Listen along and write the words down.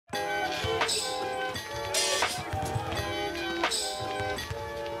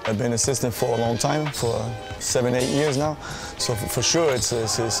I've been assistant for a long time, for 7, 8 years now. So for sure, it's a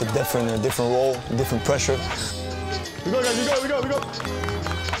different role, different pressure. We go, guys, we go.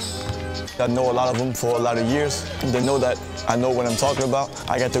 I know a lot of them for a lot of years. They know that I know what I'm talking about.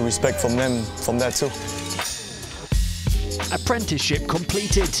 I get the respect from them from that too. Apprenticeship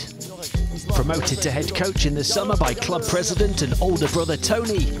completed. Promoted to head coach in the summer by club president and older brother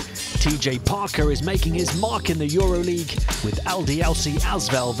Tony, TJ Parker is making his mark in the EuroLeague with LDLC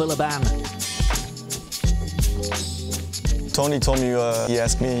ASVEL Villeurbanne. Tony told me, he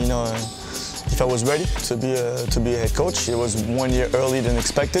asked me, if I was ready to be a head coach. It was 1 year earlier than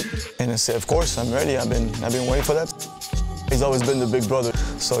expected, and I said, of course, I'm ready. I've been waiting for that. He's always been the big brother,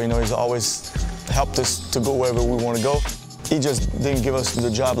 so he's always helped us to go wherever we want to go. He just didn't give us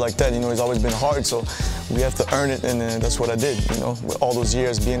the job like that. It's always been hard, so we have to earn it, and that's what I did, with all those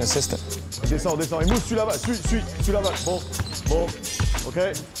years being assistant. Descends, et mousse, suis là-bas, suis là-bas. Bon,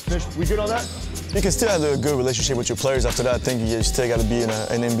 okay, we good on that? You can still have a good relationship with your players. After that, I think you still got to be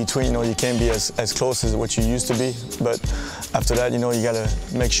an in-between. You can't be as close as what you used to be, but after that, you got to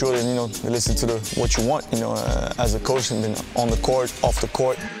make sure that, you listen to what you want, as a coach, and then on the court, off the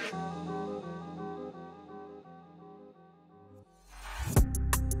court.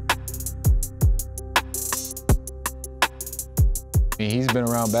 He's been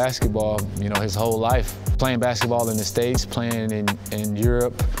around basketball, his whole life. Playing basketball in the States, playing in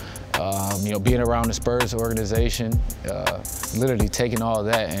Europe, being around the Spurs organization, literally taking all of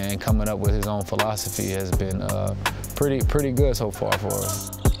that and coming up with his own philosophy has been pretty good so far for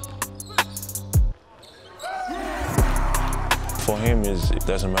us. For him, it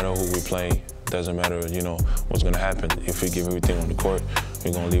doesn't matter who we play, it doesn't matter, what's going to happen. If we give everything on the court,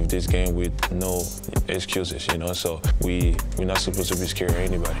 we're going to leave this game with no excuses, so we're not supposed to be scared of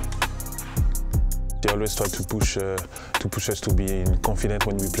anybody. They always try to push us to be confident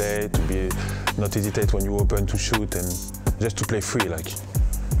when we play, to not hesitate when you open to shoot, and just to play free.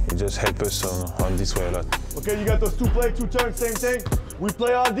 It just helps us on this way a lot. Okay, you got those 2 play, 2 turns, same thing. We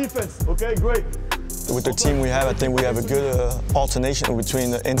play our defense. Okay, great. With the team we have, I think we have a good alternation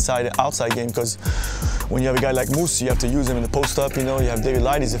between the inside and outside game, because when you have a guy like Moose, you have to use him in the post-up, you have David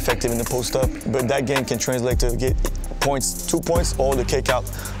Light, he's effective in the post-up, but that game can translate to get points, 2 points, or the kick out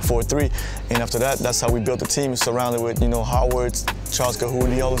for 3. And after that, that's how we built the team, surrounded with, Howard, Charles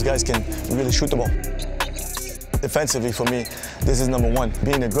Kahuli, all those guys can really shoot the ball. Defensively, for me, this is number 1.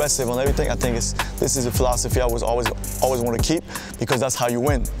 Being aggressive on everything, I think this is a philosophy I was always want to keep, because that's how you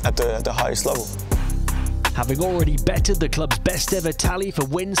win at the highest level. Having already bettered the club's best ever tally for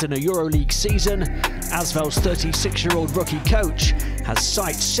wins in a EuroLeague season, ASVEL's 36-year-old rookie coach has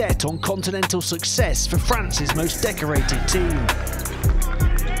sights set on continental success for France's most decorated team.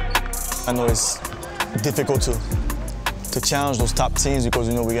 I know it's difficult to challenge those top teams because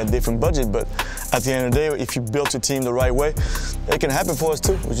we got different budget, but at the end of the day, if you build your team the right way, it can happen for us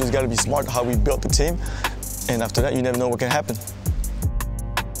too. We just got to be smart how we built the team, and after that, you never know what can happen.